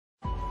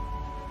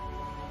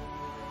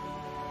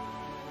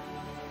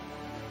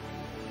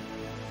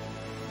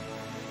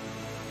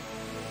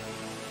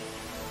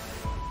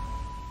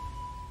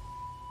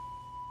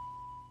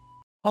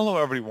Hello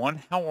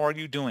everyone, how are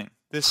you doing?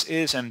 This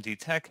is MD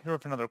Tech here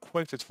with another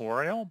quick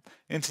tutorial.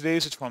 In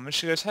today's tutorial, I'm going to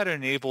show you guys how to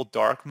enable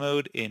dark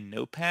mode in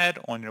Notepad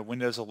on your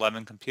Windows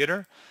 11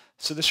 computer.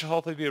 So this should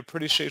hopefully be a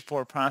pretty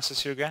straightforward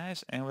process here,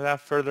 guys. And without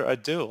further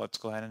ado, let's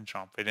go ahead and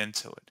jump right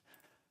into it.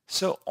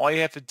 So all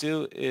you have to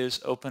do is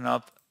open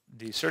up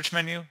the search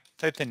menu,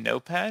 type in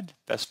Notepad,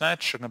 best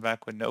match, should come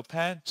back with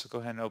Notepad. So go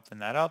ahead and open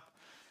that up.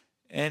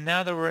 And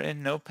now that we're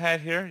in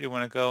Notepad here, you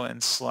want to go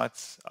and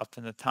select up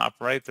in the top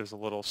right, there's a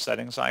little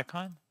settings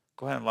icon.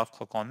 Go ahead and left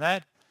click on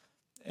that.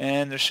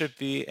 And there should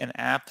be an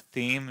app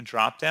theme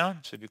drop down.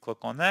 So if you click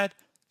on that,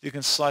 you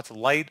can select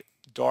light,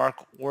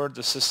 dark, or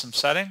the system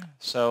setting.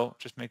 So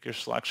just make your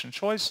selection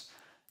choice.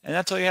 And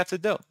that's all you have to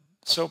do.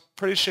 So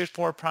pretty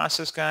straightforward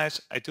process,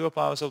 guys. I do hope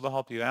I was able to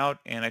help you out,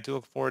 and I do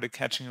look forward to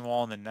catching you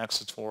all in the next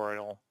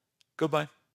tutorial. Goodbye.